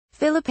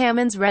Philip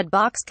Hammond's red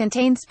box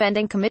contains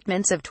spending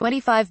commitments of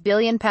 £25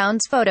 billion.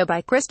 Photo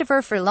by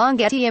Christopher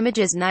FurlongGetty.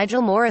 Images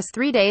Nigel Morris.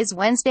 3 days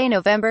Wednesday,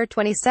 November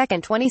 22,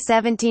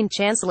 2017.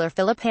 Chancellor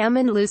Philip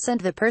Hammond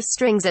loosened the purse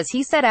strings as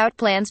he set out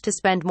plans to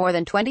spend more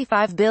than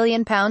 £25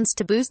 billion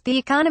to boost the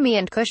economy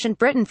and cushion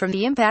Britain from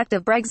the impact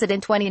of Brexit in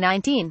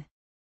 2019.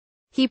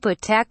 He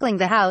put tackling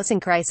the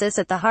housing crisis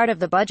at the heart of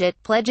the budget,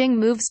 pledging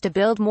moves to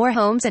build more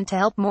homes and to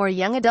help more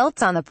young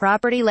adults on the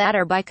property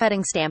ladder by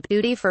cutting stamp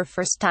duty for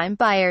first-time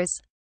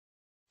buyers.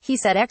 He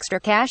set extra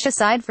cash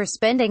aside for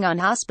spending on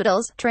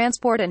hospitals,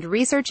 transport and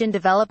research and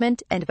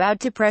development, and bowed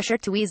to pressure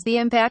to ease the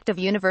impact of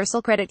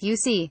universal credit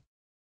UC.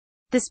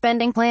 The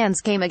spending plans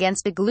came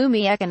against a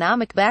gloomy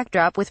economic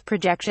backdrop with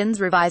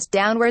projections revised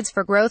downwards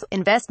for growth,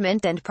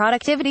 investment and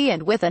productivity,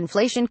 and with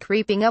inflation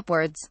creeping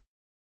upwards.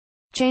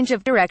 Change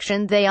of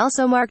direction. They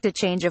also marked a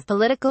change of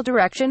political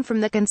direction from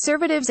the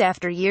Conservatives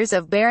after years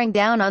of bearing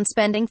down on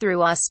spending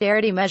through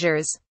austerity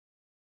measures.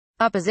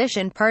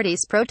 Opposition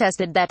parties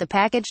protested that the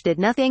package did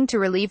nothing to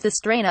relieve the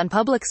strain on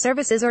public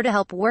services or to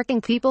help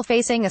working people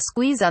facing a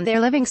squeeze on their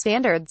living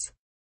standards.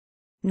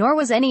 Nor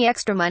was any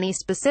extra money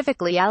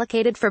specifically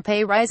allocated for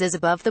pay rises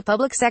above the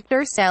public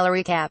sector's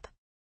salary cap.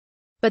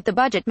 But the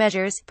budget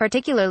measures,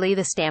 particularly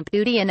the stamp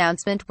duty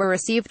announcement, were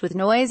received with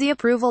noisy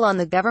approval on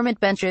the government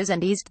benches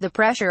and eased the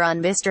pressure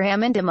on Mr.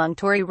 Hammond among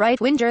Tory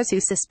right-wingers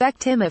who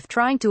suspect him of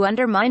trying to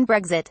undermine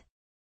Brexit.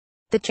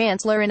 The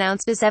Chancellor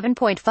announced a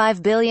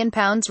 £7.5 billion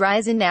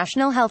rise in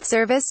National Health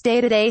Service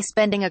day-to-day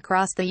spending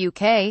across the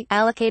UK,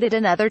 allocated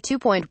another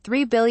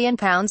 £2.3 billion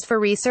for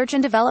research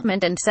and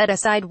development and set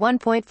aside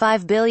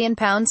 £1.5 billion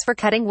for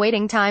cutting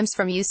waiting times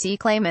from UC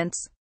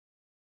claimants.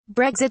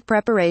 Brexit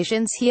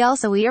preparations. He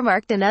also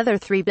earmarked another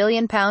 £3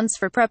 billion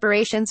for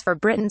preparations for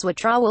Britain's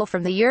withdrawal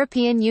from the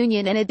European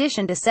Union in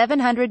addition to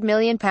 £700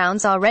 million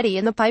already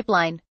in the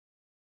pipeline.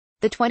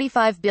 The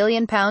 £25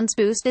 billion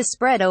boost is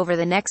spread over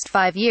the next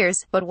 5 years,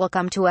 but will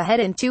come to a head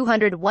in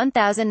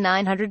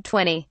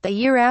 2019, the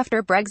year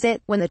after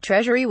Brexit, when the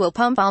Treasury will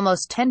pump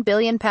almost £10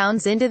 billion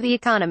into the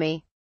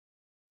economy.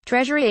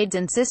 Treasury aides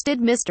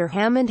insisted Mr.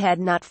 Hammond had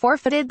not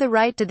forfeited the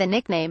right to the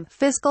nickname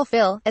Fiscal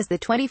Phil, as the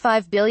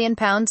 £25 billion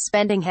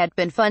spending had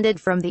been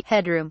funded from the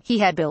headroom he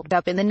had built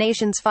up in the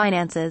nation's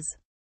finances.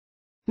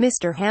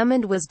 Mr.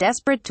 Hammond was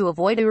desperate to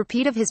avoid a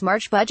repeat of his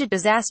March budget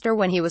disaster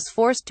when he was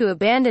forced to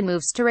abandon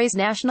moves to raise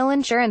national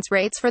insurance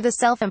rates for the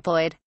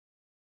self-employed.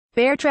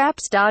 Bear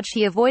traps dodge.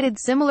 He avoided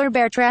similar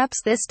bear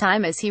traps this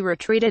time as he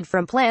retreated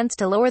from plans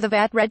to lower the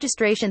VAT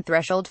registration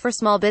threshold for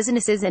small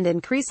businesses and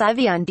increase IV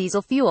on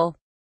diesel fuel.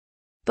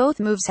 Both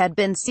moves had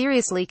been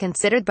seriously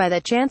considered by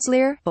the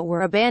Chancellor, but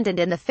were abandoned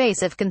in the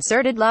face of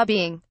concerted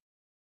lobbying.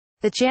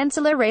 The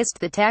Chancellor raised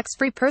the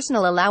tax-free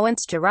personal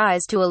allowance to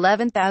rise to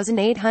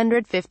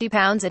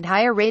 £11,850 and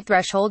higher rate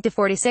threshold to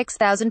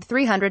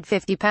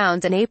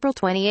 £46,350 in April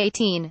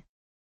 2018.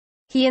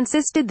 He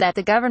insisted that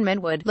the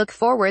government would look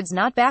forwards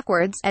not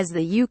backwards, as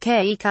the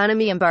UK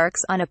economy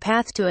embarks on a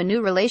path to a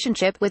new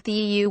relationship with the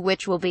EU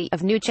which will be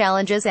of new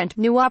challenges and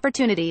new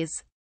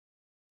opportunities.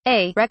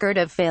 A record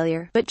of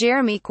failure, but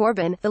Jeremy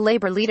Corbyn, the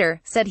Labour leader,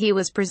 said he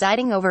was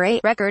presiding over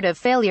a record of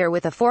failure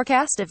with a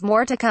forecast of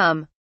more to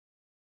come.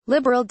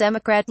 Liberal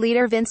Democrat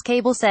leader Vince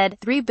Cable said,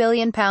 £3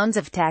 billion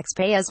of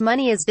taxpayers'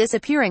 money is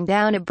disappearing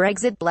down a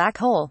Brexit black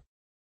hole.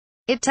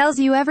 It tells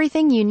you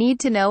everything you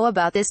need to know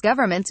about this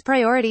government's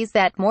priorities,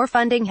 that more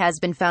funding has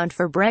been found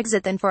for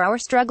Brexit than for our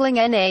struggling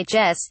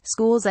NHS,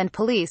 schools and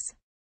police.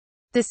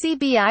 The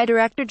CBI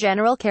Director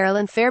General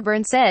Carolyn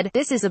Fairburn said,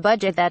 this is a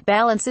budget that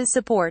balances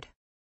support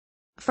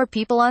for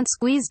people on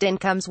squeezed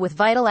incomes with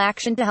vital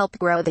action to help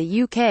grow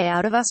the UK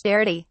out of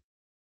austerity.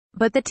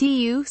 But the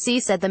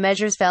TUC said the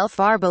measures fell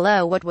far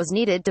below what was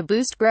needed to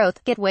boost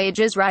growth, get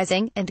wages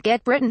rising, and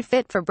get Britain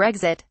fit for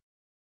Brexit.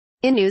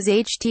 In news,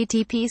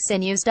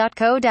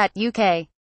 http://cnews.co.uk